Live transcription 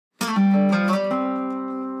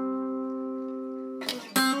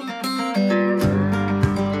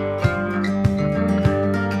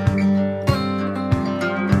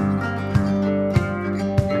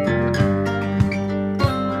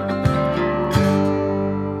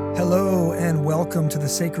Welcome to the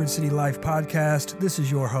Sacred City Life podcast. This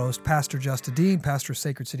is your host, Pastor Justin Dean, pastor of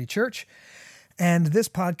Sacred City Church. And this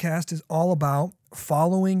podcast is all about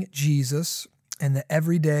following Jesus and the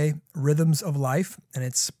everyday rhythms of life. And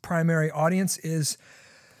its primary audience is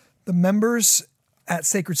the members at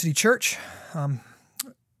Sacred City Church.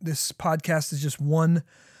 This podcast is just one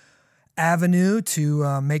avenue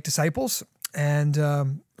to make disciples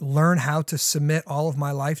and learn how to submit all of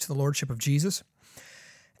my life to the Lordship of Jesus.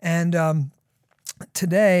 And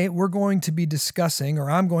today I'm going to be discussing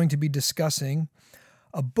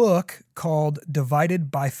a book called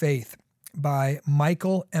Divided by Faith by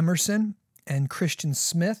Michael Emerson and Christian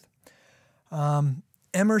Smith.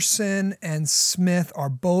 Emerson and Smith are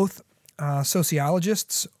both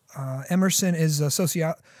sociologists. Emerson is a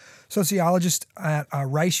sociologist at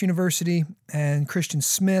Rice University, and Christian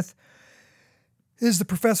Smith is the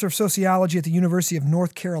professor of sociology at the University of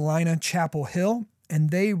North Carolina, Chapel Hill. And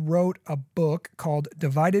they wrote a book called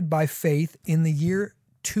Divided by Faith in the year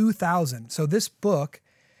 2000. So this book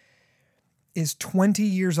is 20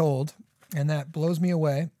 years old, and that blows me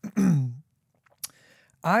away.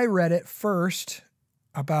 I read it first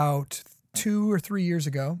about 2 or 3 years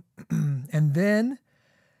ago, and then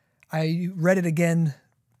I read it again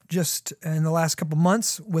just in the last couple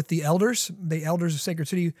months with the elders. The elders of Sacred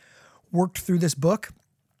City worked through this book.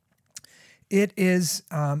 It is,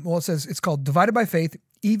 it's called Divided by Faith,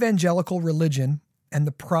 Evangelical Religion and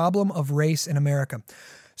the Problem of Race in America.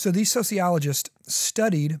 So these sociologists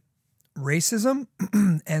studied racism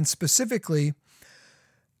and specifically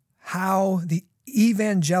how the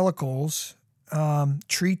evangelicals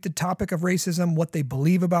treat the topic of racism, what they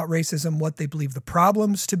believe about racism, what they believe the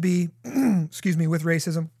problems to be, with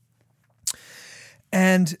racism.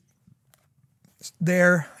 And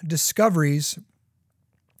their discoveries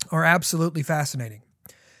are absolutely fascinating.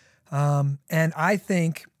 And I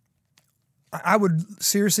think I would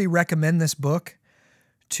seriously recommend this book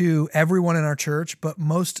to everyone in our church, but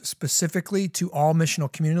most specifically to all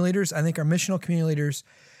missional community leaders. I think our missional community leaders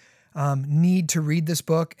need to read this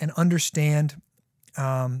book and understand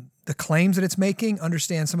the claims that it's making,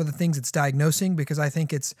 understand some of the things it's diagnosing, because I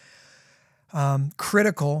think it's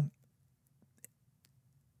critical.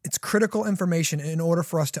 It's critical information in order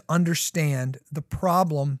for us to understand the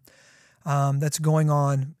problem that's going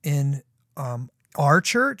on in our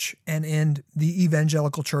church and in the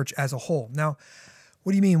evangelical church as a whole. Now,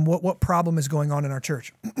 what do you mean? What problem is going on in our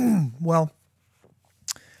church? Well,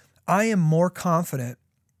 I am more confident.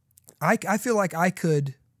 I feel like I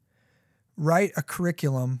could write a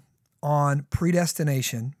curriculum on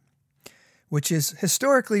predestination, which has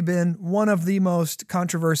historically been one of the most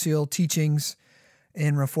controversial teachings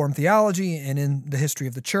in Reformed theology and in the history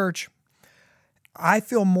of the church. I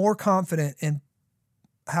feel more confident in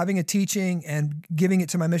having a teaching and giving it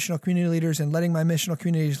to my missional community leaders and letting my missional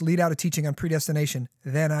communities lead out a teaching on predestination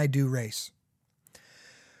than I do race.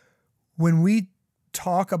 When we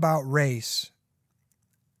talk about race,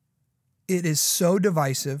 it is so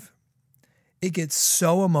divisive. It gets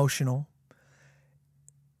so emotional.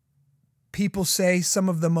 People say some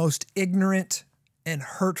of the most ignorant and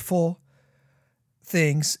hurtful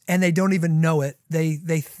things, and they don't even know it. They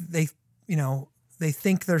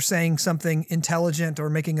think they're saying something intelligent or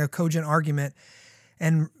making a cogent argument,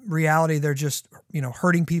 and in reality they're just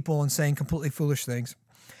hurting people and saying completely foolish things.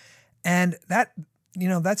 And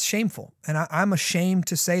that's shameful, and I'm ashamed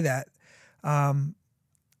to say that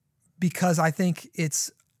because I think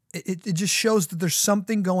it just shows that there's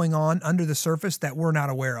something going on under the surface that we're not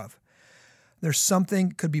aware of. There's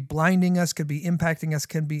something could be blinding us, could be impacting us,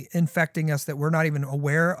 could be infecting us that we're not even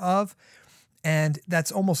aware of. And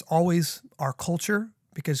that's almost always our culture,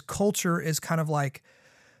 because culture is kind of like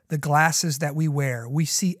the glasses that we wear. We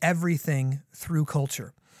see everything through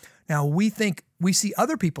culture. Now, we see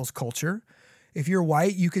other people's culture. If you're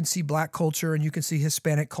white, you can see black culture and you can see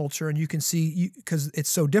Hispanic culture and you can see, because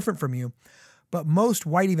it's so different from you. But most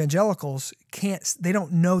white evangelicals they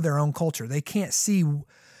don't know their own culture. They can't see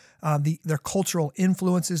their cultural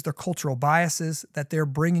influences, their cultural biases that they're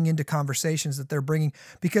bringing into conversations that they're bringing,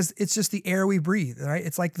 because it's just the air we breathe, right?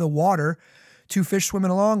 It's like the water. Two fish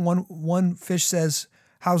swimming along. One fish says,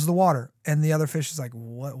 "How's the water?" And the other fish is like,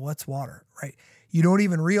 "What's water?" Right? You don't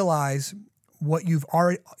even realize what you've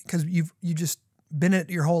already, because you've just been in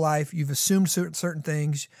it your whole life. You've assumed certain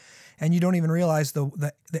things, and you don't even realize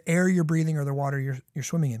the air you're breathing or the water you're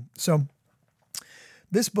swimming in. So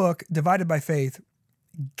this book, Divided by Faith,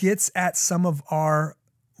 gets at some of our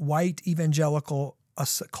white evangelical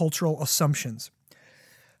cultural assumptions.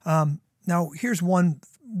 Now, here's one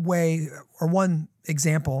way or one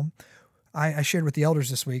example I shared with the elders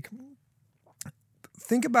this week.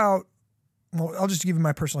 Think about well, I'll just give you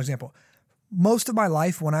my personal example. Most of my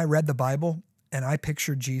life, when I read the Bible and I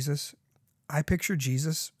pictured Jesus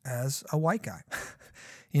as a white guy,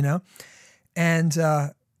 you know, and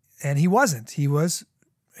he wasn't.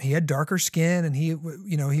 He had darker skin, and he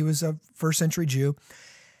was a first century Jew.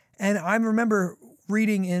 And I remember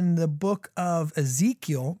reading in the book of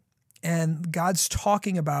Ezekiel, and God's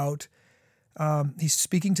talking about, he's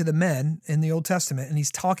speaking to the men in the Old Testament, and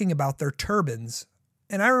he's talking about their turbans.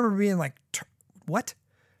 And I remember being like, what?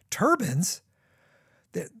 Turbans?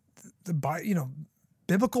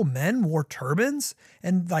 Biblical men wore turbans?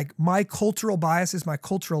 And like my cultural biases, my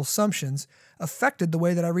cultural assumptions affected the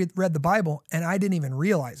way that I read the Bible, and I didn't even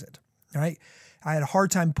realize it, right? I had a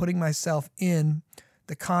hard time putting myself in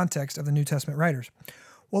the context of the New Testament writers.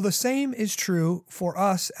 Well, the same is true for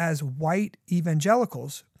us as white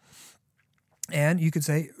evangelicals. And you could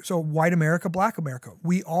say, so white America, black America.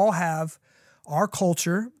 We all have our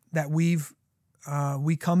culture that we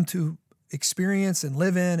come to experience and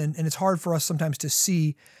live in, and it's hard for us sometimes to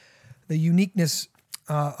see the uniqueness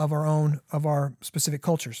of our specific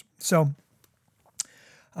cultures. So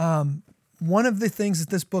one of the things that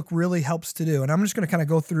this book really helps to do, and I'm just going to kind of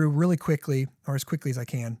go through really quickly, or as quickly as I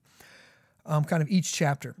can, kind of each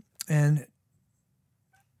chapter. And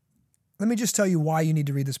let me just tell you why you need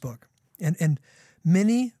to read this book. And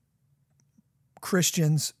many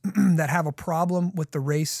Christians that have a problem with the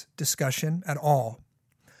race discussion at all,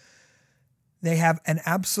 they have an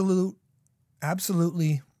absolutely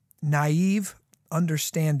naive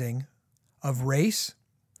understanding of race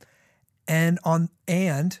and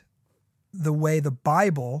the way the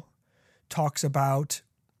Bible talks about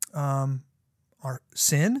our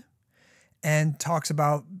sin and talks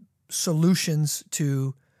about solutions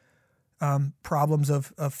to problems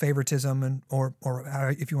of favoritism and or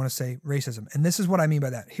if you want to say racism. And this is what I mean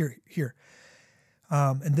by that. Here.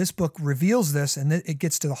 And this book reveals this, and it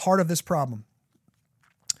gets to the heart of this problem.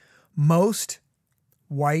 Most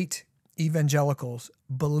white evangelicals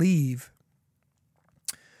believe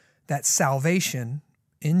that salvation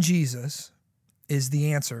in Jesus is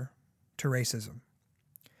the answer to racism.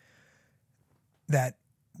 That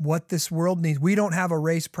what this world needs, we don't have a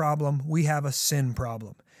race problem, we have a sin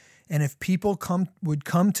problem. And if people would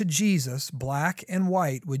come to Jesus, black and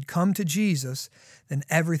white would come to Jesus, then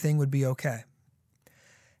everything would be okay.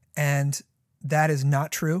 And that is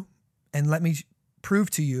not true. And let me prove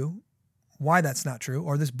to you why that's not true,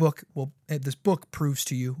 or this book proves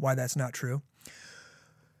to you why that's not true.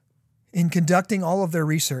 In conducting all of their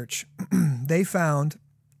research, they found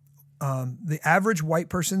the average white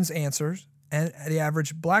person's answers and the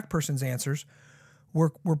average black person's answers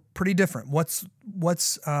were pretty different. What's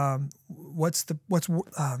the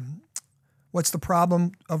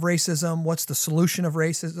problem of racism? What's the solution of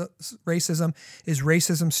racism? Is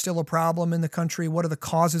racism still a problem in the country? What are the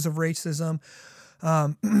causes of racism?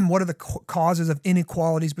 What are the causes of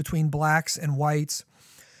inequalities between blacks and whites?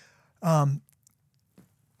 On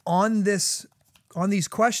these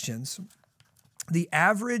questions, the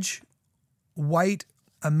average white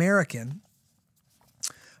American,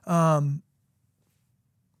 I'm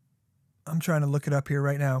trying to look it up here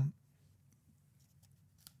right now.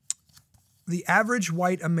 The average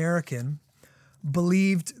white American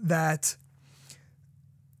believed that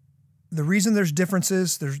the reason there's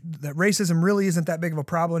differences, that racism really isn't that big of a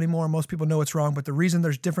problem anymore. Most people know it's wrong, but the reason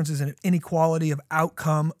there's differences in inequality of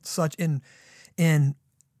outcome, such in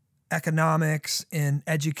economics, in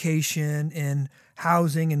education, in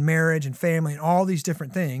housing, in marriage, and family, and all these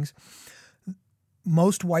different things,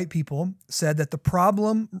 most white people said that the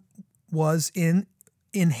problem was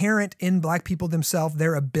inherent in black people themselves,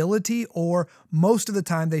 their ability, or most of the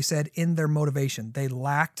time they said in their motivation. They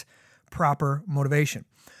lacked proper motivation.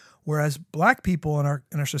 Whereas black people in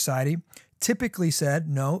our society typically said,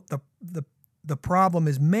 no, the problem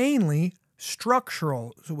is mainly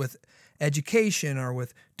structural, so with education or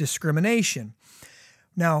with discrimination.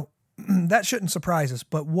 Now, that shouldn't surprise us,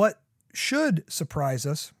 but what should surprise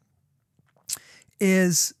us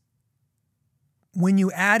is when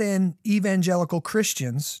you add in evangelical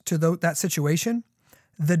Christians to that situation,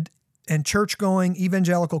 and church-going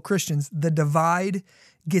evangelical Christians, the divide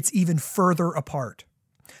gets even further apart.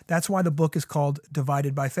 That's why the book is called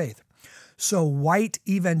Divided by Faith. So white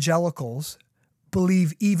evangelicals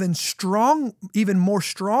believe even more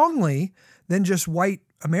strongly than just white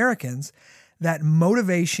Americans that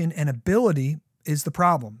motivation and ability is the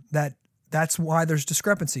problem. That's why there's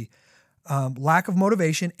discrepancy. Lack of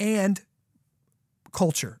motivation and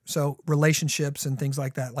culture. So relationships and things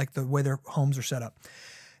like that, like the way their homes are set up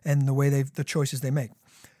and the way the choices they make.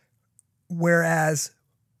 Whereas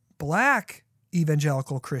black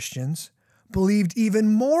evangelical Christians believed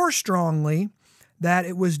even more strongly that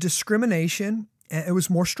it was discrimination, and it was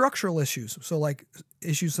more structural issues. So like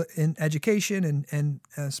issues in education and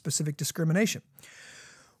specific discrimination.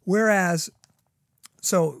 Whereas,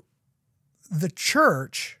 so the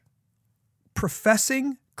church,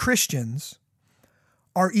 professing Christians,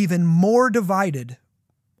 are even more divided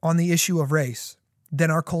on the issue of race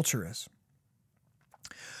than our culture is.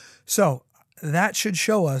 So that should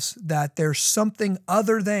show us that there's something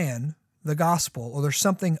other than the gospel, or there's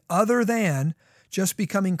something other than just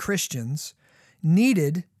becoming Christians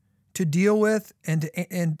needed to deal with and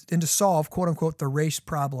to solve, quote unquote, the race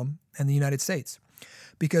problem in the United States.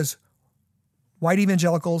 Because white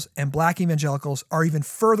evangelicals and black evangelicals are even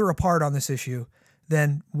further apart on this issue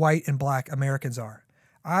than white and black Americans are.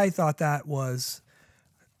 I thought that was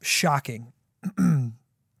shocking.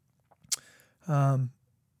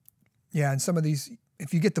 Yeah, and some of these,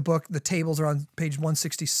 if you get the book, the tables are on page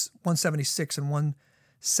 176 and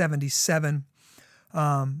 177.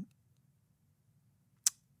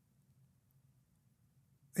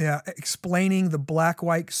 Explaining the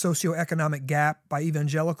black-white socioeconomic gap by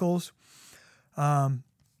evangelicals.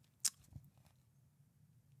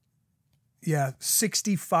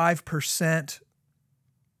 65%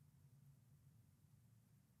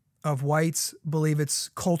 of whites believe it's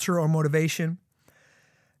culture or motivation.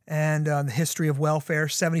 And the history of welfare,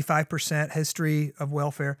 75% history of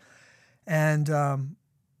welfare. And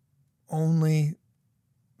only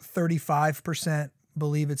 35%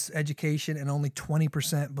 believe it's education, and only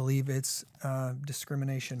 20% believe it's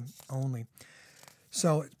discrimination only.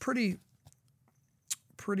 So it's pretty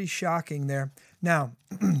shocking there. Now,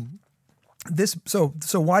 so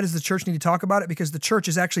why does the church need to talk about it? Because the church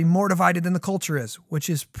is actually more divided than the culture is, which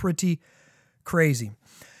is pretty crazy.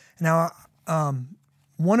 Now,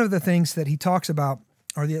 one of the things that he talks about,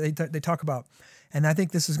 or they talk about, and I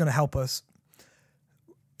think this is going to help us,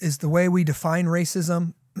 is the way we define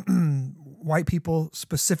racism. White people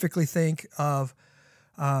specifically think of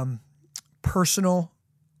personal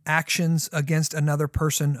actions against another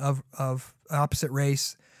person of opposite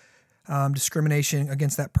race, discrimination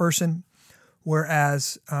against that person,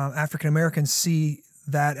 whereas African Americans see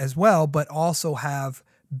that as well, but also have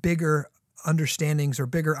bigger understandings or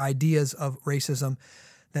bigger ideas of racism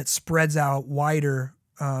that spreads out wider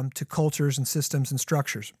to cultures and systems and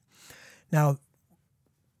structures. Now,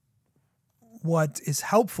 what is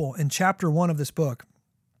helpful in chapter 1 of this book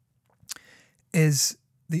is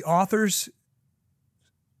the authors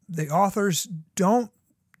don't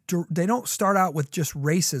start out with just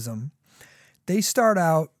racism. They start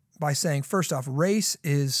out by saying, first off, race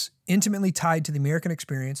is intimately tied to the American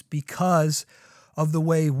experience because of the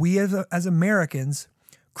way we as Americans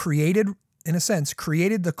created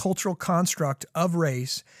the cultural construct of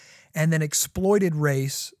race and then exploited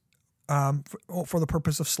race for the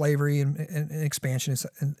purpose of slavery and expansion,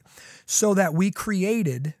 and so that we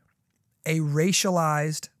created a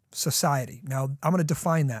racialized society. Now, I'm going to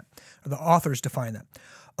define that, or the authors define that.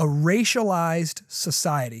 A racialized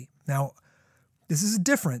society. Now, this is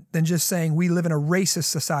different than just saying we live in a racist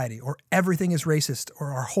society, or everything is racist,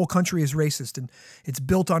 or our whole country is racist, and it's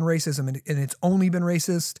built on racism, and it's only been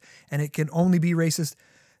racist, and it can only be racist.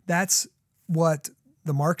 That's what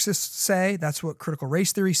the Marxists say. That's what critical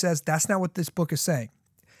race theory says. That's not what this book is saying.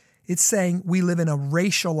 It's saying we live in a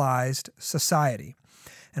racialized society.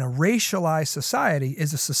 And a racialized society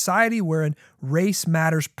is a society wherein race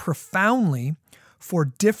matters profoundly for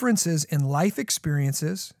differences in life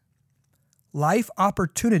experiences, life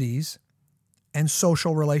opportunities, and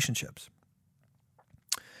social relationships.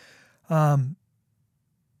 And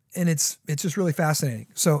it's just really fascinating.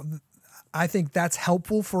 So I think that's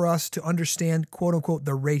helpful for us to understand, quote unquote,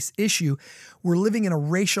 the race issue. We're living in a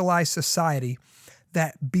racialized society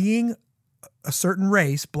that being a certain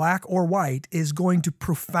race, black or white, is going to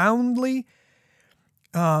profoundly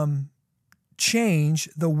change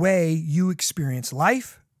the way you experience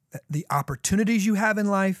life, the opportunities you have in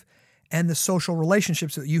life, and the social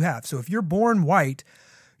relationships that you have. So if you're born white,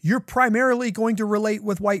 you're primarily going to relate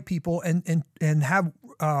with white people and have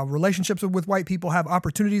relationships with white people, have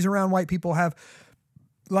opportunities around white people, have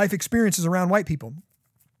life experiences around white people.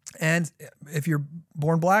 And if you're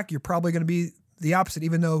born black, you're probably going to be the opposite,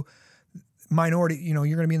 even though minority, you're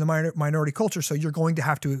going to be in the minority culture. So you're going to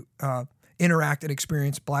have to interact and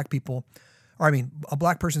experience black people. A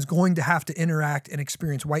black person is going to have to interact and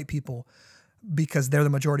experience white people because they're the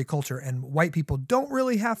majority culture. And white people don't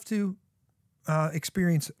really have to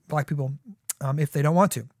experience black people if they don't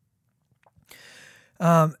want to.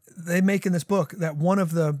 They make in this book that one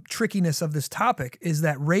of the trickiness of this topic is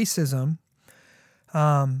that racism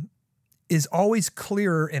is always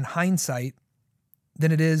clearer in hindsight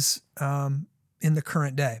than it is in the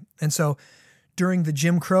current day. And so during the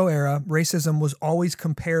Jim Crow era, racism was always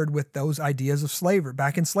compared with those ideas of slavery,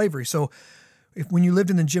 back in slavery. So when you lived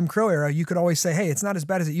in the Jim Crow era, you could always say, hey, it's not as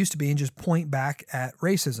bad as it used to be, and just point back at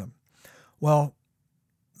racism. Well,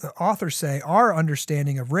 the authors say our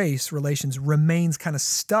understanding of race relations remains kind of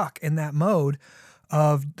stuck in that mode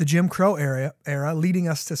of the Jim Crow era, leading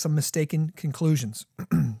us to some mistaken conclusions.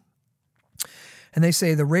 And they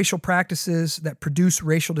say the racial practices that produce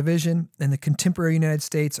racial division in the contemporary United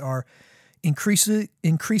States are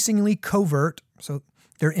increasingly covert, so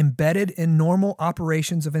they're embedded in normal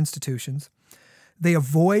operations of institutions. They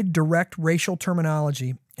avoid direct racial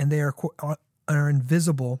terminology, and they are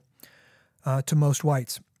invisible to most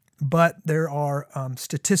whites. But there are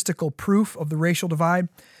statistical proof of the racial divide.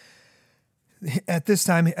 At this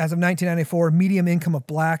time, as of 1994, median income of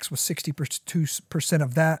blacks was 62%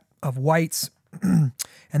 of that of whites, and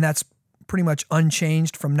that's pretty much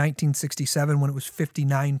unchanged from 1967 when it was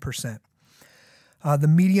 59%. The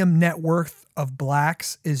median net worth of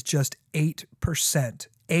blacks is just 8%.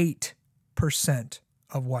 8%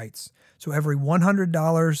 of whites. So every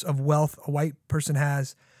 $100 of wealth a white person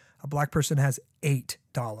has, a black person has $8.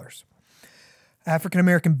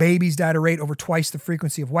 African-American babies die at a rate over twice the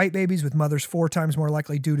frequency of white babies, with mothers 4 times more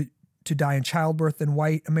likely to die in childbirth than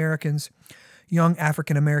white Americans. Young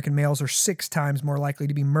African-American males are 6 times more likely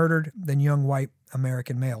to be murdered than young white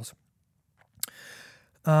American males.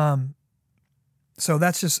 So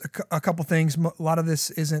that's just a couple things. A lot of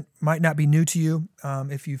this might not be new to you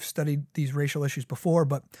if you've studied these racial issues before,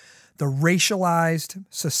 but the racialized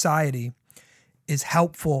society is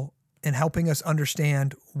helpful in helping us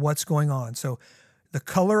understand what's going on. So the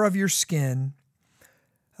color of your skin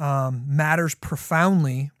matters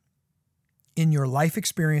profoundly in your life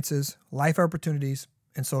experiences, life opportunities,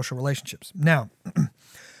 and social relationships. Now,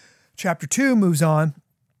 chapter 2 moves on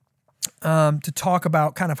to talk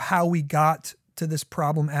about kind of how we got to this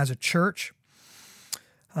problem as a church.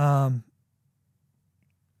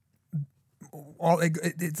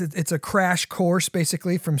 It's a crash course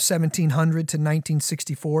basically from 1700 to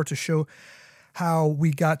 1964 to show how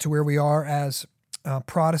we got to where we are as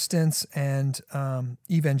Protestants and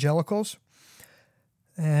evangelicals.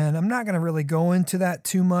 And I'm not going to really go into that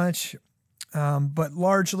too much, but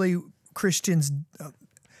largely Christians,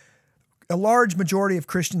 a large majority of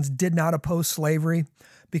Christians did not oppose slavery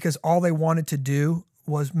because all they wanted to do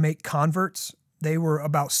was make converts. They were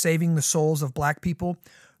about saving the souls of black people,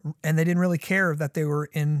 and they didn't really care that they were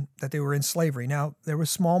in slavery. Now, there was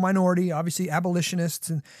a small minority, obviously abolitionists,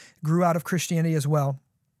 and grew out of Christianity as well.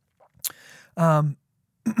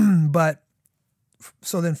 But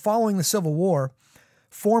so then following the Civil War,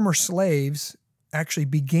 former slaves actually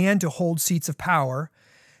began to hold seats of power,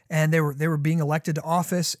 and they were being elected to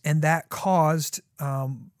office, and that caused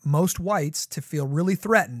most whites to feel really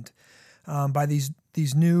threatened by these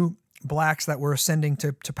new blacks that were ascending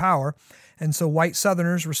to power. And so white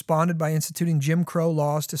Southerners responded by instituting Jim Crow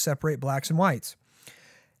laws to separate blacks and whites.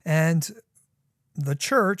 And the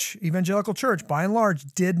church, evangelical church, by and large,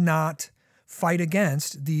 did not fight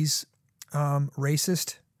against these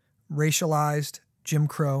racist, racialized Jim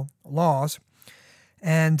Crow laws.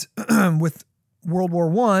 And with World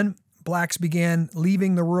War I, blacks began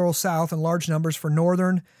leaving the rural South in large numbers for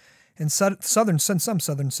northern and some southern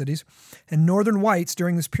cities. And northern whites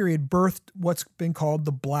during this period birthed what's been called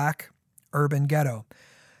the black urban ghetto.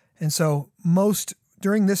 And so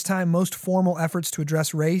during this time, most formal efforts to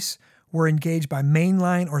address race were engaged by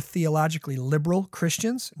mainline or theologically liberal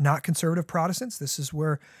Christians, not conservative Protestants. This is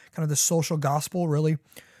where kind of the social gospel really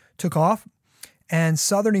took off. And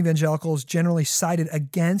Southern evangelicals generally sided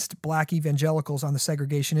against black evangelicals on the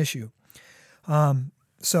segregation issue.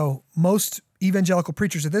 So most evangelical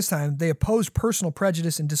preachers at this time, they opposed personal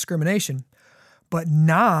prejudice and discrimination, but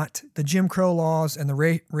not the Jim Crow laws and the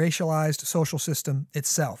racialized social system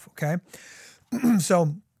itself, okay?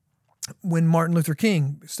 So when Martin Luther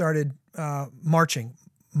King started marching,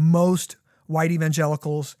 most white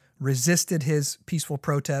evangelicals resisted his peaceful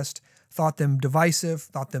protest, thought them divisive,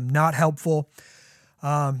 thought them not helpful.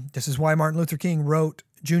 This is why Martin Luther King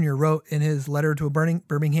Jr. wrote in his letter to a burning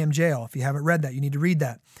Birmingham jail. If you haven't read that, you need to read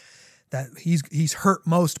that. That he's hurt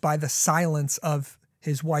most by the silence of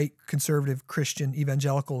his white conservative Christian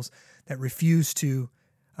evangelicals that refuse to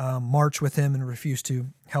march with him and refuse to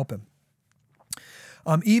help him.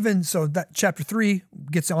 Even so, that chapter 3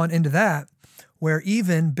 gets on into that, where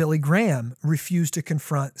even Billy Graham refused to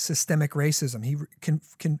confront systemic racism. He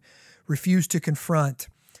refused to confront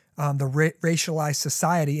the racialized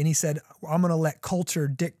society, and he said, I'm going to let culture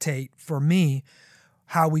dictate for me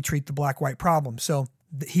how we treat the black-white problem. So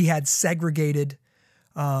he had segregated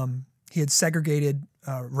He had segregated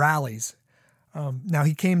rallies. Now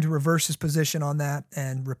he came to reverse his position on that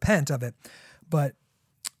and repent of it, but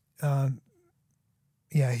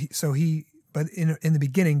but in the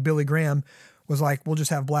beginning, Billy Graham was like, we'll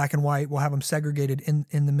just have black and white. We'll have them segregated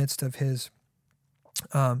in the midst of his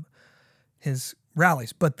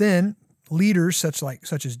rallies. But then leaders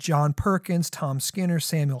such as John Perkins, Tom Skinner,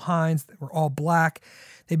 Samuel Hines, that were all black.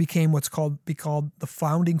 They became what's called the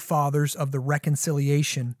founding fathers of the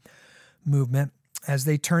Reconciliation movement, as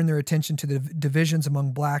they turned their attention to the divisions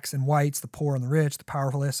among blacks and whites, the poor and the rich, the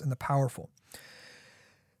powerless and the powerful.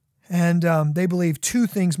 And they believe two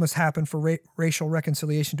things must happen for racial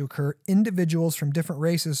reconciliation to occur. Individuals from different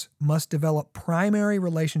races must develop primary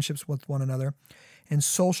relationships with one another, and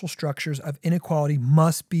social structures of inequality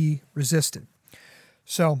must be resisted.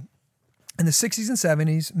 So in the 60s and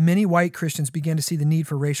 70s, many white Christians began to see the need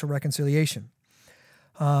for racial reconciliation.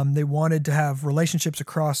 They wanted to have relationships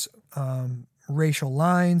across racial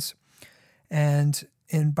lines. And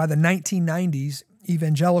by the 1990s,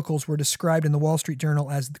 evangelicals were described in the Wall Street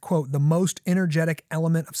Journal as, quote, the most energetic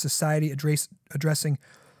element of society addressing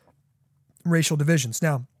racial divisions.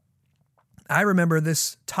 Now, I remember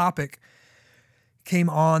this topic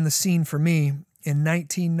came on the scene for me in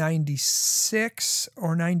 1996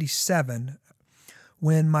 or 97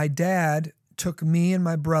 when my dad took me and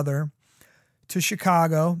my brother to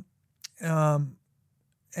Chicago, and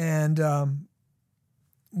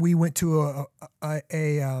we went to a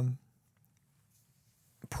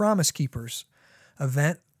Promise Keepers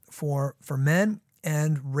event for men,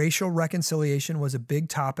 and racial reconciliation was a big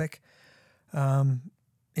topic in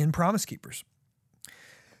Promise Keepers.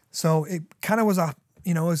 So it kind of was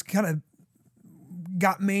it was kind of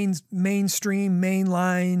got mainstream,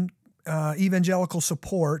 mainline evangelical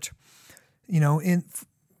support, in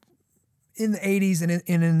the 80s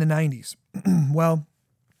and in the 90s. Well,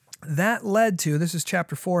 that led to, this is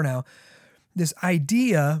chapter 4 now, this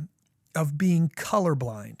idea of being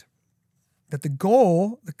colorblind. That the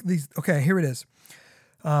goal, here it is.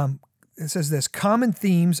 It says this: common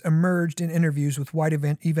themes emerged in interviews with white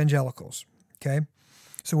evangelicals. Okay.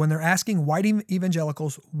 So when they're asking white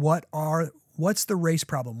evangelicals, what's the race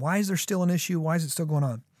problem? Why is there still an issue? Why is it still going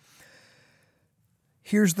on?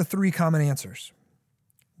 Here's the three common answers.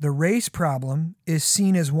 The race problem is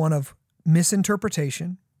seen as one of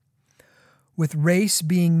misinterpretation, with race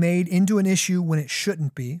being made into an issue when it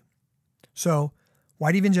shouldn't be. So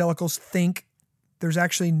white evangelicals think there's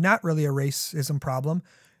actually not really a racism problem.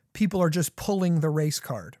 People are just pulling the race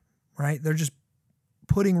card, right? They're just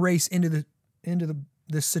putting race into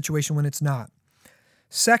this situation when it's not.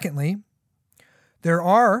 Secondly, there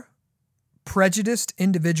are prejudiced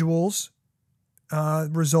individuals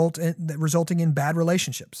resulting in bad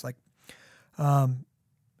relationships. And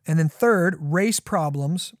then third, race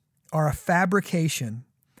problems are a fabrication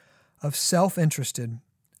of self-interested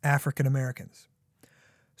African Americans.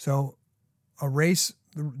 So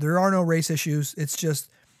there are no race issues. It's just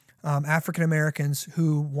African Americans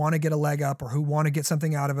who want to get a leg up or who want to get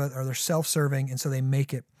something out of it, or they're self-serving, and so they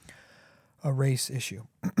make it a race issue.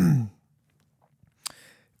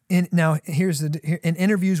 In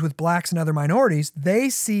interviews with blacks and other minorities, they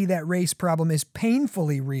see that race problem is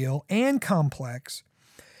painfully real and complex,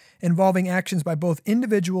 involving actions by both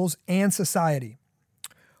individuals and society.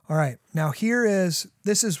 All right, now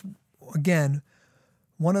this is, again,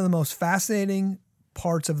 one of the most fascinating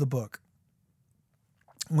parts of the book.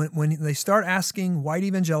 When they start asking white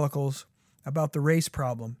evangelicals about the race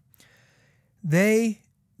problem, the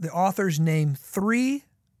authors name three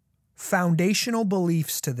foundational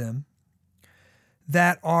beliefs to them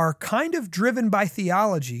that are kind of driven by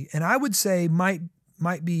theology, and I would say might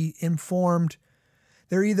be informed.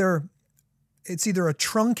 It's either a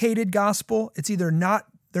truncated gospel. It's either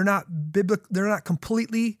they're not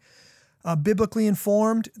completely biblically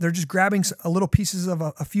informed. They're just grabbing a little pieces of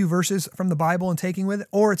a few verses from the Bible and taking with it,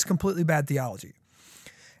 or it's completely bad theology.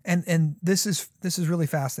 And this is really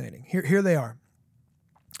fascinating. Here they are.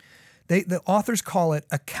 The authors call it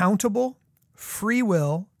accountable free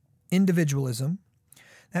will individualism.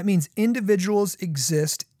 That means individuals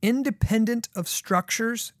exist independent of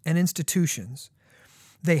structures and institutions.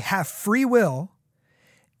 They have free will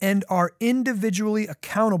and are individually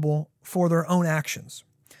accountable for their own actions.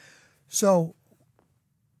 So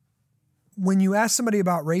when you ask somebody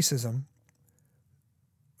about racism,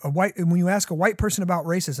 when you ask a white person about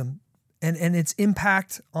racism and its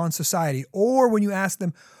impact on society, or when you ask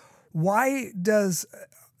them, why does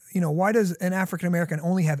an African American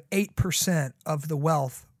only have 8% of the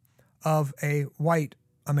wealth of a white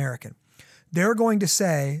American? They're going to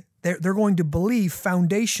say They're going to believe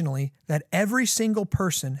foundationally that every single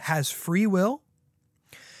person has free will,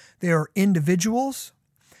 they are individuals,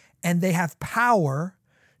 and they have power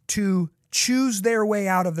to choose their way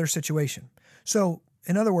out of their situation. So,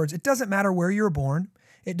 in other words, it doesn't matter where you were born.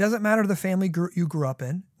 It doesn't matter the family you grew up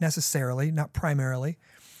in necessarily, not primarily.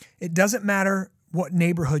 It doesn't matter what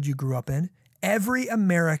neighborhood you grew up in. Every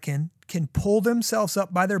American can pull themselves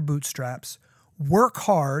up by their bootstraps, work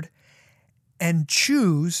hard, and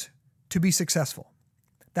choose to be successful.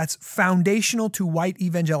 That's foundational to white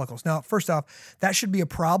evangelicals. Now, first off, that should be a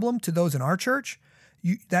problem to those in our church.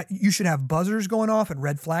 You should have buzzers going off and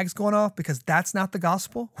red flags going off, because that's not the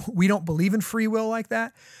gospel. We don't believe in free will like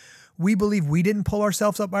that. We believe we didn't pull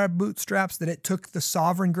ourselves up by our bootstraps, that it took the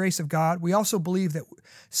sovereign grace of God. We also believe that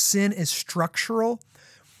sin is structural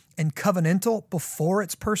and covenantal before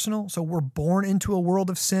it's personal. So we're born into a world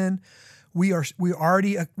of sin. We're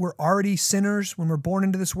already sinners when we're born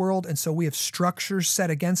into this world, and so we have structures set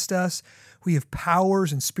against us. We have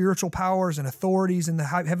powers and spiritual powers and authorities in the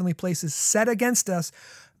heavenly places set against us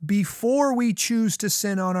before we choose to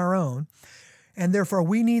sin on our own. And therefore,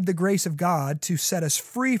 we need the grace of God to set us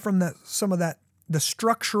free from the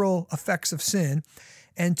structural effects of sin,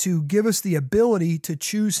 and to give us the ability to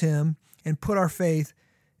choose Him and put our faith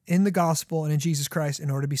in the gospel and in Jesus Christ in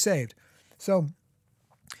order to be saved. So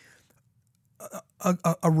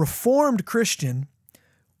a reformed Christian,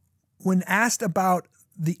 when asked about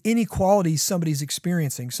the inequalities somebody's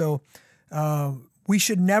experiencing, so we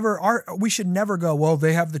should never go, well,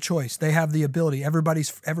 they have the choice, they have the ability, everybody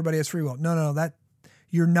has free will. No, that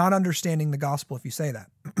you're not understanding the gospel if you say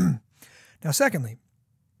that. Now, secondly,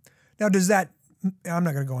 I'm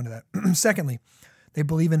not going to go into that. Secondly, they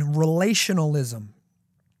believe in relationalism,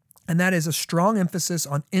 and that is a strong emphasis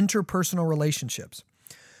on interpersonal relationships.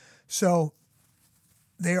 So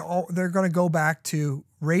they're going to go back to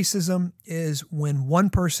racism is when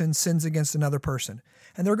one person sins against another person.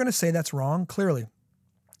 And they're going to say that's wrong, clearly.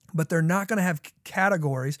 But they're not going to have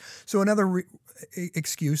categories. So another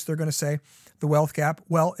excuse, they're going to say the wealth gap,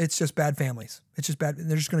 well, it's just bad families. It's just bad.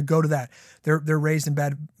 They're just going to go to that. They're raised in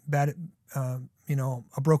bad,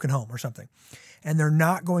 a broken home or something. And they're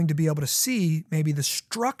not going to be able to see maybe the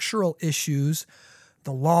structural issues,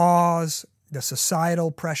 the laws, the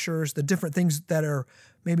societal pressures, the different things that are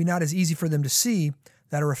maybe not as easy for them to see,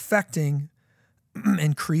 that are affecting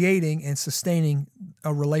and creating and sustaining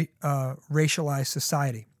a racialized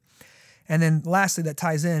society. And then lastly, that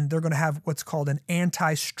ties in, they're going to have what's called an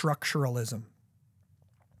anti-structuralism.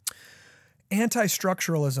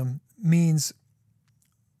 Anti-structuralism means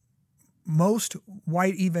most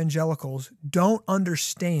white evangelicals don't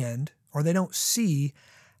understand, or they don't see,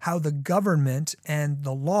 how the government and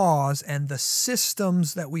the laws and the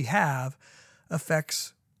systems that we have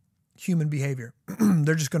affects human behavior.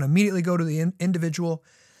 They're just going to immediately go to the individual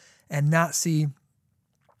and not see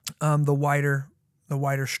the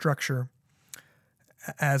wider structure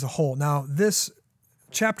as a whole. Now, this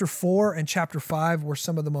chapter 4 and chapter 5 were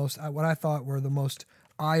some of the most, what I thought were the most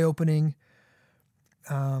eye-opening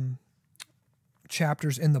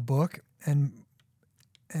chapters in the book, and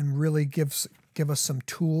really give us some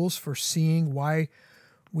tools for seeing why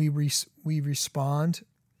we respond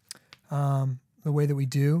the way that we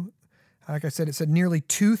do. Like I said, it said nearly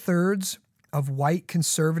 2/3 of white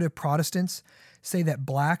conservative Protestants say that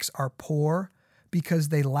blacks are poor because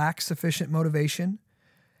they lack sufficient motivation.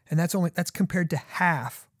 And that's compared to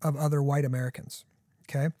half of other white Americans.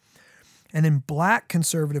 Okay. And then black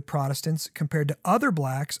conservative Protestants, compared to other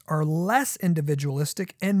blacks, are less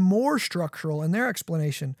individualistic and more structural in their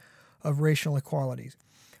explanation of racial inequalities.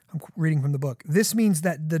 I'm reading from the book. This means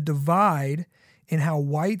that the divide in how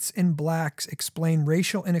whites and blacks explain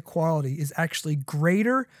racial inequality is actually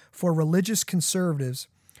greater for religious conservatives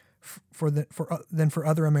than for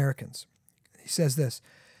other Americans. He says this: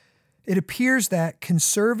 it appears that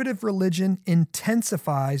conservative religion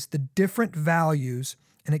intensifies the different values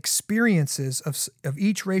and experiences of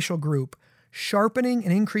each racial group, sharpening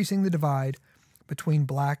and increasing the divide between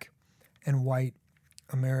black and white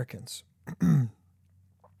Americans.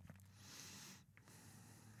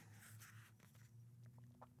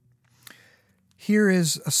 Here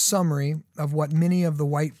is a summary of what many of the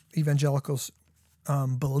white evangelicals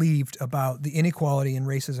believed about the inequality and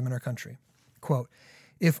racism in our country. Quote,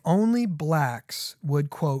 if only blacks would,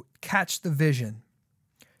 quote, catch the vision,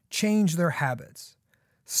 change their habits,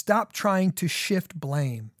 stop trying to shift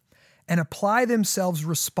blame, and apply themselves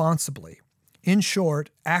responsibly. In short,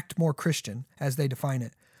 act more Christian, as they define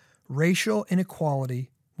it, racial inequality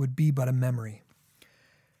would be but a memory.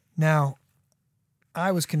 Now,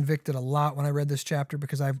 I was convicted a lot when I read this chapter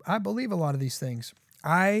because I believe a lot of these things.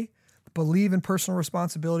 I believe in personal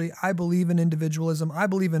responsibility. I believe in individualism. I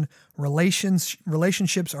believe in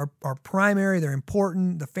relationships are primary. They're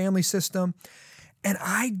important, the family system. And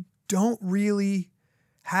I don't really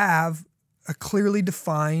have a clearly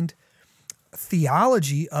defined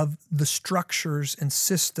theology of the structures and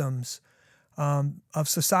systems of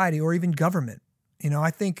society or even government.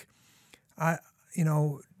 I think,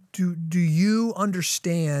 do you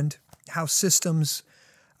understand how systems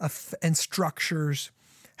and structures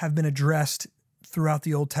have been addressed throughout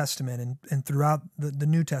the Old Testament and throughout the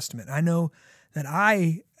New Testament? I know that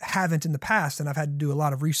I haven't in the past, and I've had to do a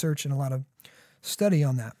lot of research and a lot of study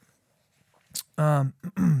on that.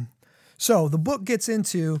 So the book gets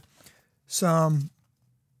into some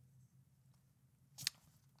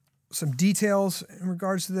details in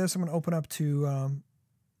regards to this. I'm going to open up to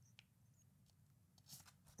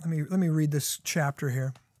let me read this chapter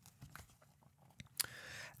here.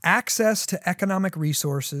 Access to economic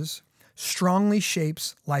resources strongly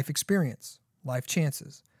shapes life experience, life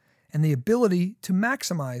chances, and the ability to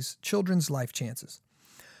maximize children's life chances.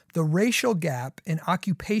 The racial gap in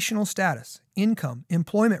occupational status, income,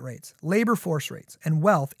 employment rates, labor force rates, and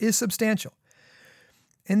wealth is substantial.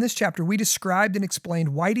 In this chapter, we described and explained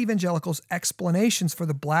white evangelicals' explanations for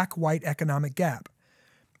the black-white economic gap.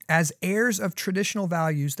 As heirs of traditional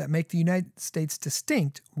values that make the United States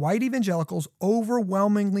distinct, white evangelicals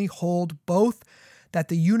overwhelmingly hold both that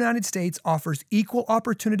the United States offers equal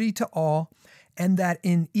opportunity to all and that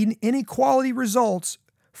inequality results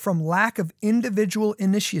from lack of individual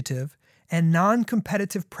initiative and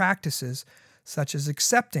non-competitive practices such as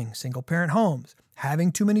accepting single-parent homes,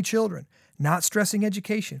 having too many children, not stressing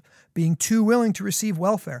education, being too willing to receive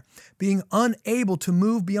welfare, being unable to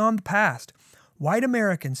move beyond the past. White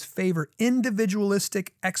Americans favor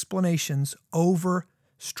individualistic explanations over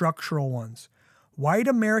structural ones. White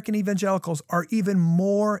American evangelicals are even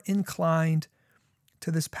more inclined to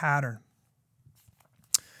this pattern.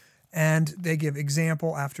 And they give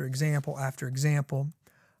example after example after example.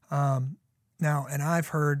 And I've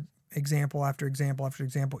heard example after example after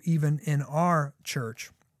example, even in our church.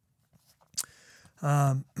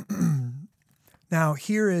 Now,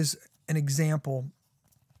 here is an example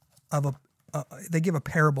of they give a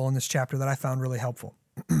parable in this chapter that I found really helpful.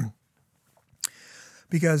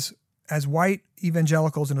 Because as white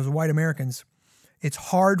evangelicals and as white Americans, it's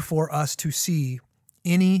hard for us to see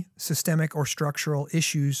any systemic or structural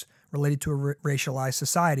issues related to a racialized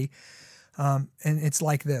society. And it's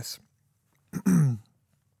like this. I'm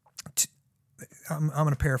going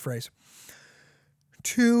to paraphrase.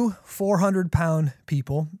 Two 400-pound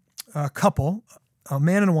people, a couple, a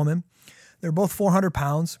man and a woman, they're both 400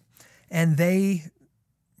 pounds, and they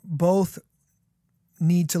both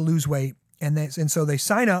need to lose weight. And so they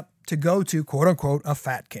sign up to go to, quote unquote, a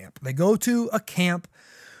fat camp. They go to a camp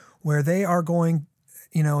where they are going,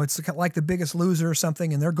 it's like The Biggest Loser or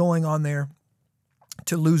something, and they're going on there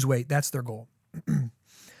to lose weight. That's their goal.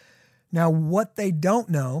 Now, what they don't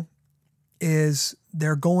know is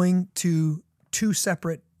they're going to two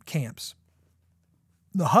separate camps.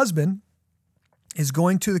 The husband is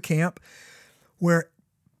going to the camp where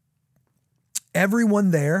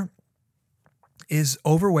everyone there is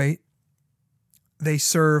overweight. They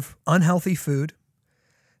serve unhealthy food.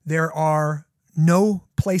 There are no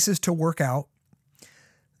places to work out.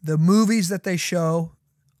 The movies that they show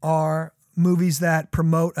are movies that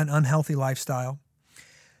promote an unhealthy lifestyle.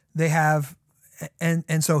 They have,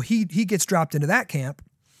 and so he gets dropped into that camp,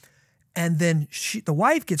 and then the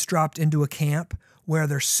wife gets dropped into a camp where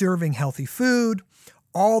they're serving healthy food.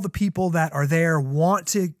 All the people that are there want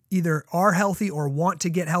to either are healthy or want to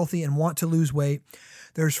get healthy and want to lose weight.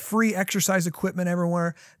 There's free exercise equipment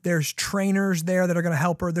everywhere. There's trainers there that are going to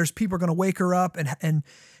help her. There's people going to wake her up and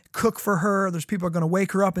cook for her. There's people are going to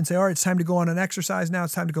wake her up and say, all right, it's time to go on an exercise now.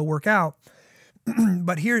 It's time to go work out.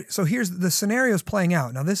 But here's the scenarios playing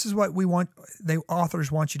out. Now, this is what the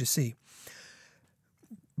authors want you to see.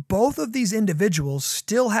 Both of these individuals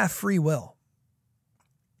still have free will,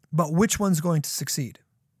 but which one's going to succeed,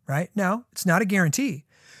 right? Now, it's not a guarantee,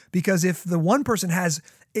 because if the one person has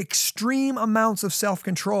extreme amounts of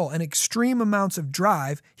self-control and extreme amounts of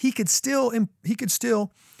drive, he could still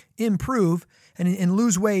improve and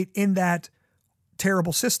lose weight in that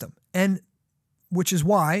terrible system. And which is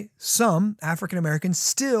why some African Americans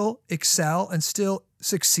still excel and still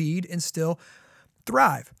succeed and still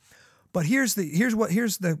thrive. But here's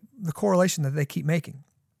the correlation that they keep making.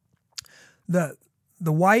 The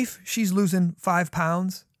wife, she's losing 5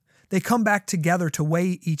 pounds. They come back together to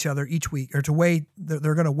weigh each other each week, or to weigh,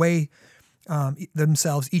 they're going to weigh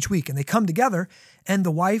themselves each week. And they come together, and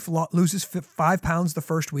the wife loses 5 pounds the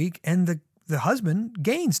first week, and the the husband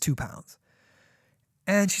gains 2 pounds.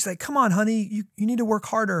 And she's like, come on, honey, you need to work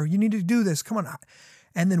harder. You need to do this. Come on.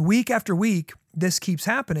 And then week after week, this keeps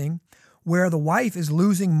happening where the wife is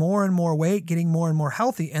losing more and more weight, getting more and more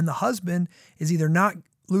healthy. And the husband is either not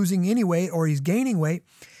losing any weight or he's gaining weight.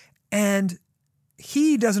 And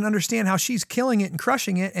he doesn't understand how she's killing it and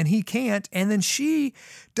crushing it, and he can't. And then she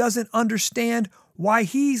doesn't understand why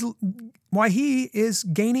he is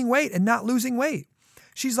gaining weight and not losing weight.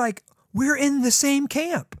 She's like, we're in the same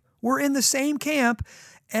camp. We're in the same camp,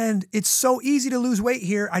 and it's so easy to lose weight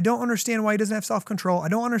here. I don't understand why he doesn't have self-control. I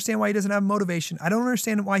don't understand why he doesn't have motivation. I don't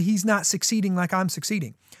understand why he's not succeeding like I'm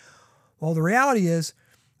succeeding. Well, the reality is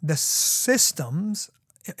the systems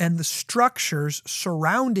and the structures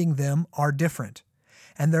surrounding them are different.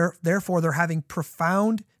 And therefore, they're having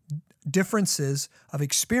profound differences of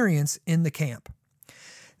experience in the camp.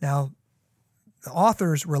 Now, the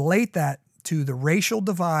authors relate that to the racial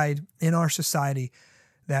divide in our society,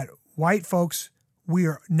 that white folks, we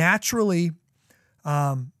are naturally,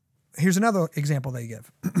 here's another example they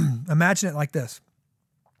give. Imagine it like this.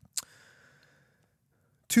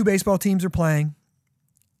 2 baseball teams are playing.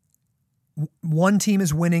 One team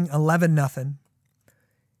is winning 11-0.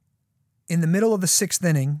 In the middle of the 6th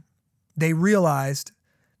inning, they realized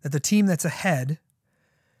that the team that's ahead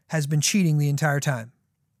has been cheating the entire time.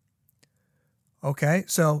 Okay,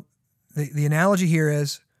 so the analogy here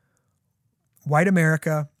is white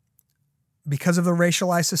America, because of the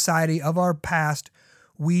racialized society of our past,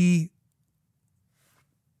 we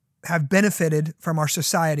have benefited from our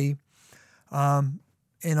society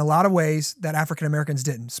in a lot of ways that African Americans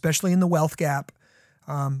didn't, especially in the wealth gap.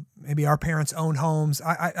 Maybe our parents owned homes.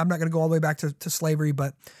 I'm not going to go all the way back to slavery,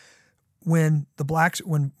 but when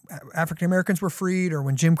African Americans were freed, or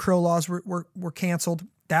when Jim Crow laws were canceled,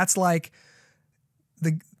 that's like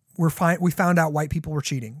we found out white people were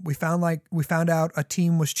cheating. We found out a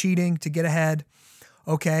team was cheating to get ahead.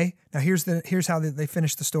 Okay, now here's how they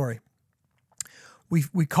finished the story.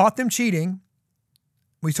 We caught them cheating.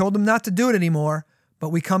 We told them not to do it anymore, but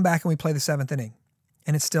we come back and we play the 7th inning,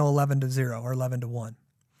 and it's still 11-0 or 11-1.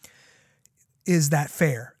 Is that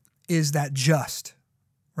fair? Is that just?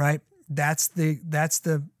 Right? That's the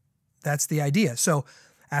idea. So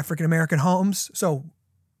African American homes. So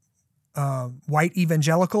white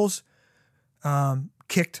evangelicals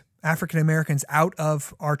kicked African Americans out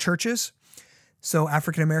of our churches. So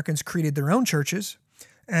African Americans created their own churches,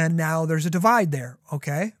 and now there's a divide there.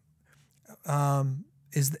 Okay,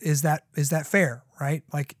 is that fair? Right?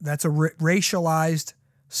 Like, that's a racialized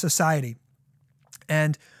society,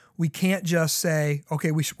 and we can't just say,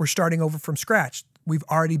 okay, we're starting over from scratch. We've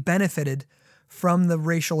already benefited from the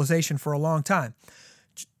racialization for a long time.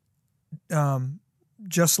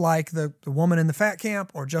 Just like the woman in the fat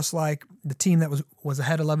camp, or just like the team that was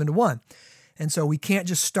ahead 11-1. And so we can't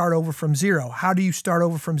just start over from zero. How do you start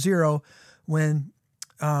over from zero when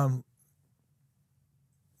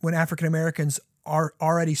African Americans are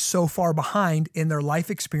already so far behind in their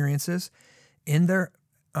life experiences, in their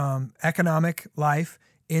economic life,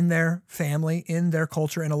 in their family, in their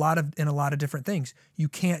culture, in a lot of different things? You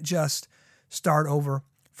can't just start over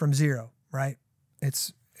from zero, right?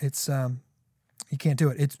 It's you can't do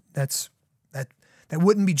it. That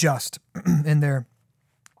wouldn't be just in the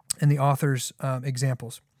author's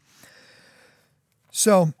examples.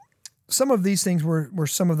 So some of these things were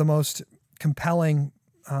some of the most compelling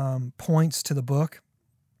points to the book,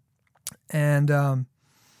 and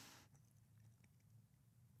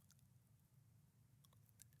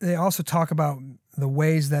they also talk about the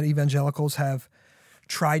ways that evangelicals have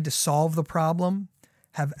tried to solve the problem,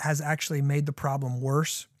 has actually made the problem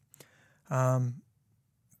worse.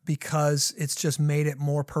 Because it's just made it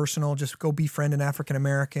more personal. Just go befriend an African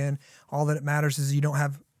American. All that it matters is you don't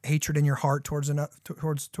have hatred in your heart towards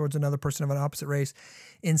another person of an opposite race,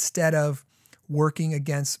 instead of working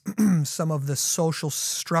against some of the social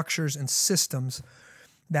structures and systems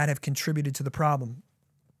that have contributed to the problem,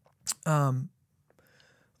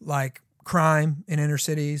 like crime in inner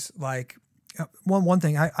cities. Like one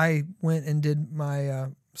thing, I went and did my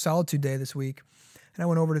Solitude Day this week, and I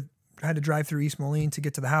had to drive through East Moline to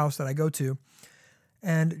get to the house that I go to.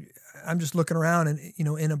 And I'm just looking around, and,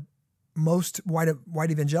 most white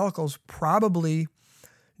evangelicals probably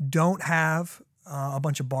don't have a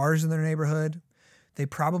bunch of bars in their neighborhood. They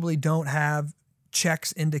probably don't have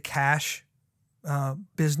checks into cash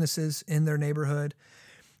businesses in their neighborhood.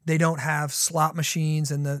 They don't have slot machines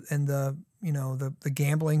and the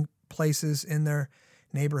gambling places in their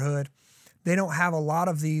neighborhood. They don't have a lot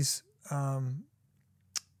of these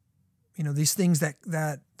these things that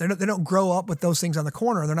they don't grow up with those things on the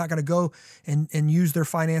corner. They're not going to go and use their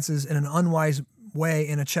finances in an unwise way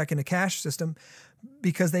in a check into cash system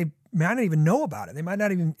because they might not even know about it.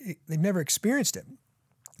 They've never experienced it.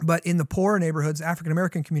 But in the poorer neighborhoods,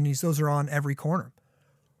 African-American communities, those are on every corner.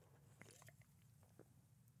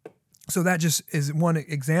 So that just is one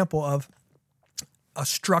example of a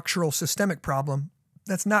structural systemic problem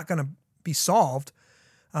that's not going to be solved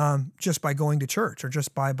just by going to church or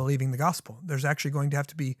just by believing the gospel. There's actually going to have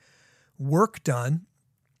to be work done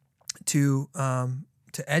to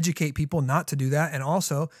educate people not to do that, and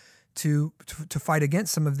also to fight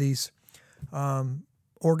against some of these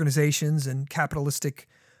organizations and capitalistic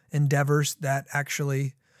endeavors that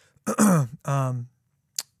actually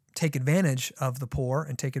take advantage of the poor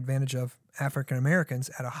and take advantage of African Americans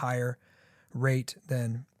at a higher rate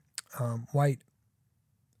than white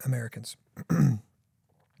Americans.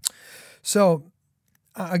 So,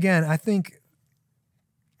 again, I think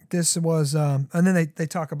this was, and then they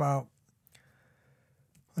talk about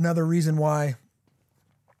another reason why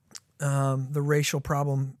the racial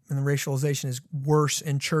problem and the racialization is worse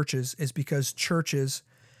in churches is because churches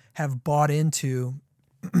have bought into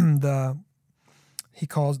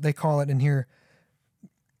they call it in here,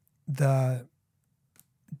 the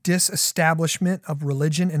disestablishment of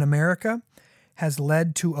religion in America has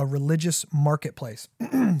led to a religious marketplace.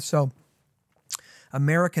 So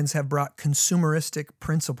Americans have brought consumeristic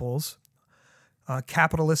principles,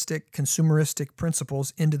 capitalistic, consumeristic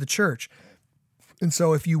principles into the church. And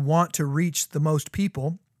so if you want to reach the most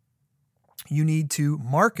people, you need to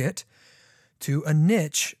market to a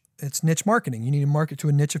niche. It's niche marketing. You need to market to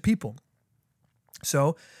a niche of people.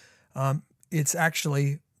 So it's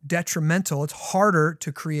actually detrimental. It's harder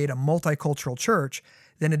to create a multicultural church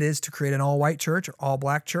than it is to create an all-white church, or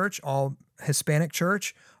all-black church, all Hispanic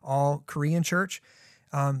church, all Korean church.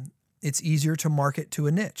 It's easier to market to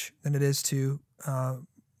a niche than it is to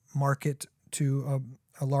market to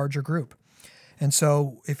a larger group. And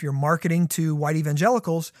so if you're marketing to white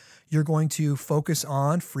evangelicals, you're going to focus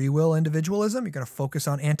on free will individualism. You're going to focus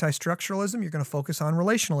on anti-structuralism. You're going to focus on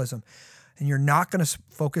relationalism. And you're not going to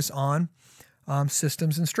focus on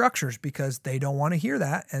systems and structures because they don't want to hear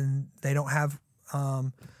that, and they don't have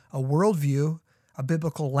a worldview, a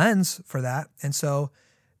biblical lens for that. And so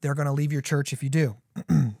they're going to leave your church if you do.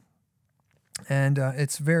 And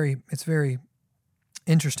it's very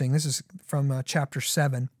interesting. This is from chapter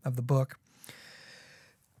 7 of the book.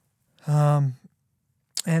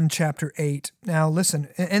 And chapter 8. Now listen,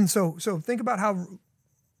 and so think about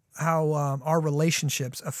how our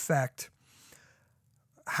relationships affect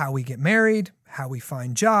how we get married, how we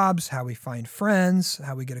find jobs, how we find friends,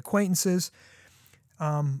 how we get acquaintances.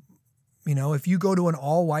 If you go to an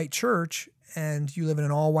all-white church and you live in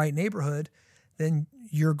an all-white neighborhood, then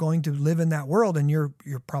you're going to live in that world, and you're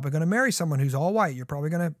probably going to marry someone who's all white. You're probably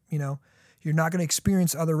going to, you're not going to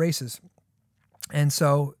experience other races. And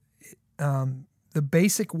so the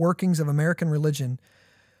basic workings of American religion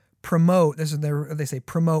promote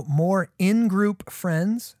more in-group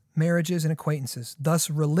friends, marriages, and acquaintances. Thus,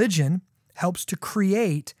 religion helps to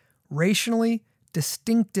create racially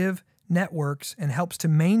distinctive networks and helps to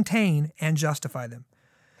maintain and justify them.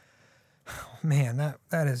 Oh, man,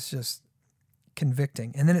 that is just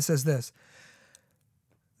convicting. And then it says this: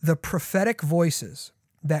 the prophetic voices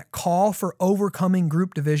that call for overcoming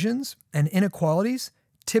group divisions and inequalities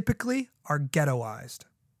typically are ghettoized.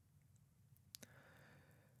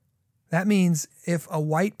 That means if a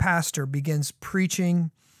white pastor begins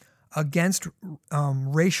preaching against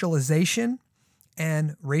racialization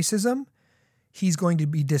and racism, he's going to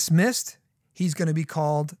be dismissed. He's going to be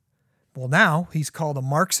called, now he's called a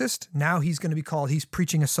Marxist. Now he's going to be called, he's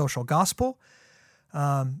preaching a social gospel.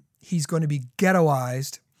 He's going to be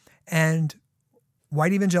ghettoized, and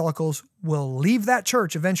white evangelicals will leave that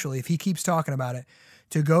church eventually, if he keeps talking about it,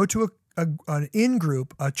 to go to an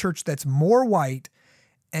in-group, a church that's more white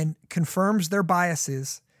and confirms their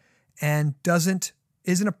biases and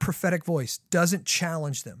isn't a prophetic voice, doesn't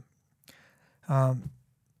challenge them.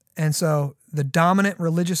 And so the dominant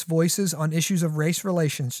religious voices on issues of race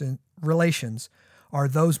relations are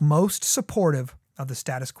those most supportive of the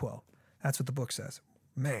status quo. That's what the book says.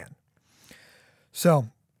 Man. So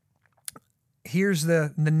here's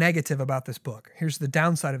the negative about this book. Here's the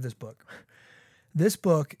downside of this book. This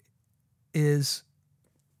book is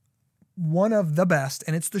one of the best,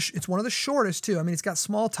 and it's one of the shortest too. I mean, it's got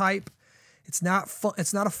small type. It's not fun.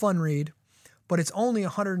 It's not a fun read, but it's only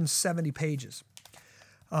 170 pages.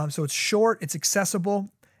 So it's short. It's accessible.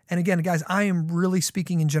 And again, guys, I am really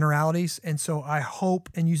speaking in generalities, and so I hope,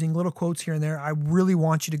 and using little quotes here and there, I really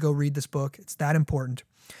want you to go read this book. It's that important.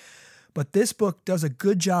 But this book does a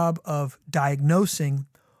good job of diagnosing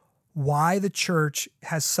why the church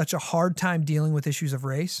has such a hard time dealing with issues of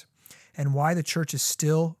race and why the church is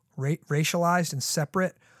still racialized and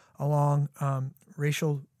separate along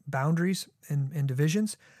racial boundaries and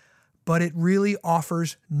divisions. But it really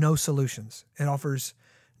offers no solutions. It offers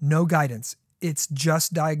no guidance. It's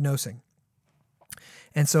just diagnosing.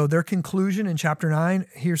 And so their conclusion in chapter 9,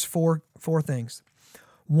 here's four things.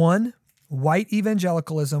 1, white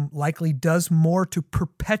evangelicalism likely does more to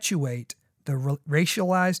perpetuate the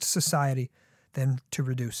racialized society than to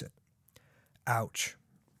reduce it. Ouch.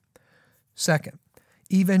 2nd,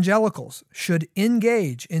 evangelicals should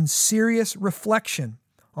engage in serious reflection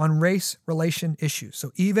on race relation issues.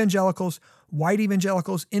 So evangelicals, white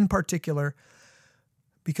evangelicals in particular,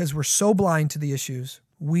 because we're so blind to the issues,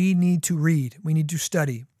 we need to read, we need to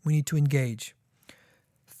study, we need to engage.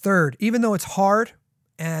 3rd, even though it's hard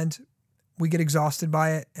and we get exhausted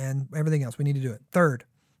by it and everything else, we need to do it. 3rd,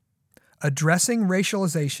 addressing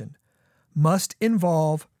racialization must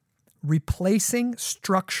involve replacing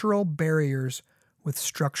structural barriers with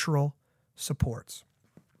structural supports.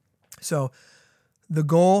 So the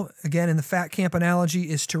goal, again, in the fat camp analogy,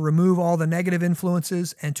 is to remove all the negative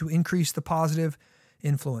influences and to increase the positive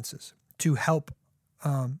influences to help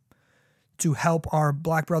our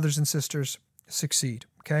black brothers and sisters succeed.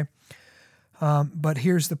 Okay, but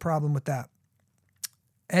here's the problem with that: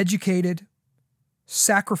 educated,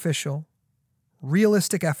 sacrificial,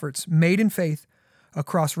 realistic efforts made in faith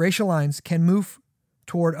across racial lines can move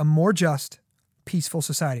toward a more just, peaceful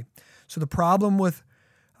society. So the problem with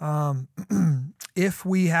if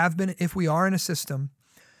we are in a system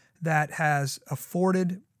that has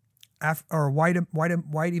afforded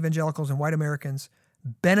white evangelicals and white Americans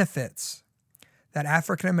benefits that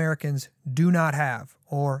African Americans do not have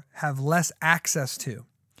or have less access to,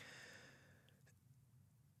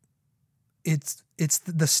 it's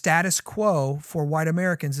the status quo for white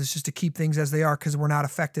Americans is just to keep things as they are because we're not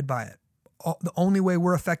affected by it. The only way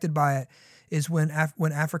we're affected by it is when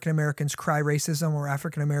African Americans cry racism or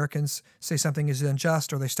African Americans say something is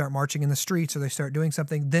unjust or they start marching in the streets or they start doing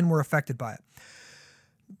something, then we're affected by it.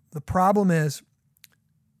 The problem is,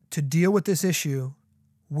 to deal with this issue,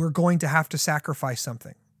 we're going to have to sacrifice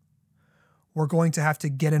something. We're going to have to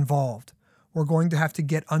get involved. We're going to have to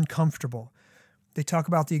get uncomfortable. They talk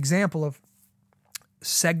about the example of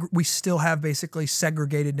we still have basically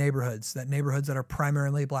segregated neighborhoods that are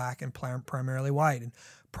primarily black and primarily white. And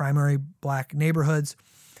primary black neighborhoods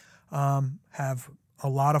have a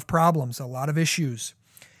lot of problems, a lot of issues.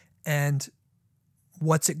 And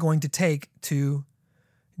what's it going to take to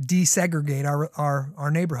desegregate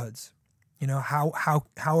our neighborhoods? You know, how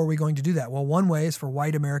are we going to do that? Well, one way is for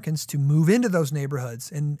white Americans to move into those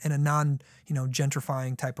neighborhoods in a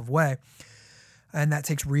gentrifying type of way. And that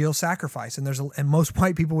takes real sacrifice. And most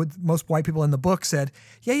white people in the book said,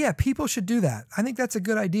 yeah, people should do that. I think that's a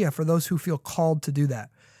good idea for those who feel called to do that.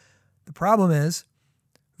 The problem is,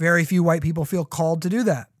 very few white people feel called to do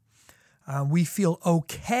that. We feel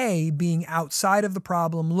okay being outside of the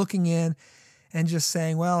problem, looking in, and just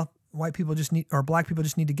saying, well, black people just need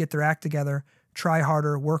to get their act together, try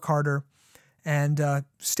harder, work harder, and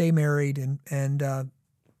stay married, and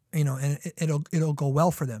it'll go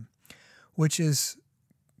well for them. Which is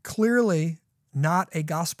clearly not a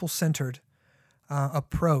gospel-centered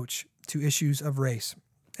approach to issues of race.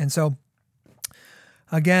 And so,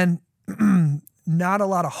 again, not a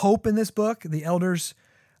lot of hope in this book. The elders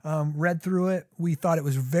read through it. We thought it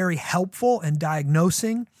was very helpful in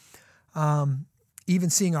diagnosing, even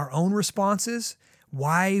seeing our own responses,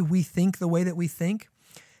 why we think the way that we think.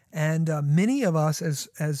 And many of us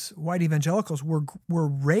as white evangelicals were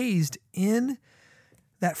raised in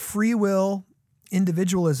that free will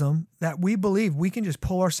individualism that we believe we can just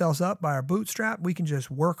pull ourselves up by our bootstrap, we can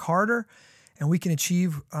just work harder, and we can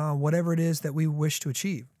achieve whatever it is that we wish to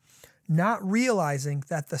achieve. Not realizing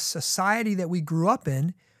that the society that we grew up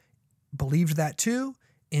in believed that too,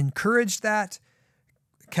 encouraged that,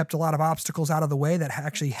 kept a lot of obstacles out of the way that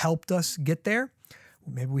actually helped us get there.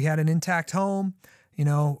 Maybe we had an intact home,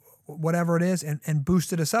 whatever it is, and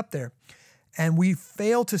boosted us up there. And we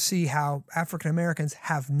fail to see how African Americans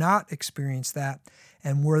have not experienced that,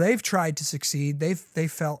 and where they've tried to succeed, they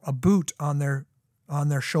felt a boot on their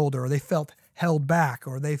shoulder, or they felt held back,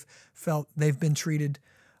 or they've been treated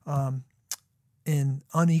in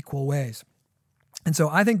unequal ways. And so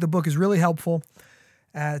I think the book is really helpful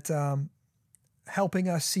at helping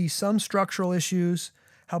us see some structural issues,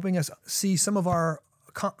 helping us see some of our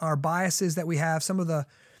biases that we have, some of the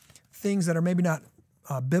things that are maybe not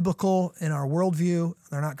biblical in our worldview.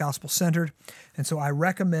 They're not gospel-centered. And so I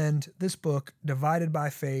recommend this book, Divided by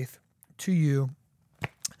Faith, to you.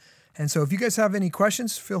 And so if you guys have any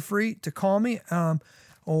questions, feel free to call me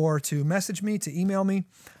or to message me, to email me.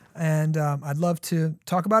 And I'd love to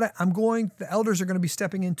talk about it. The elders are going to be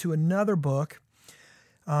stepping into another book.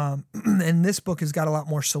 And this book has got a lot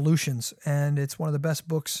more solutions. And it's one of the best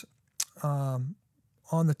books on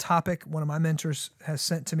the topic. One of my mentors has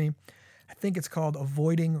sent to me. I think it's called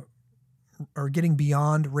Avoiding or Getting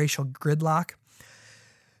Beyond Racial Gridlock.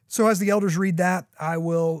 So as the elders read that, I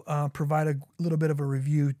will provide a little bit of a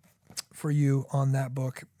review for you on that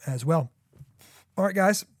book as well. All right,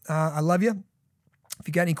 guys, I love you. If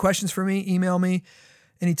you got any questions for me, email me.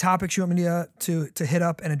 Any topics you want me to hit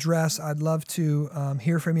up and address, I'd love to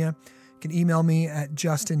hear from you. You can email me at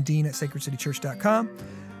justindean@sacredcitychurch.com.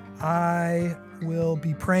 I will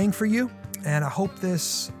be praying for you, and I hope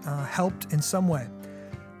this helped in some way.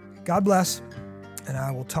 God bless, and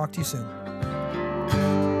I will talk to you soon.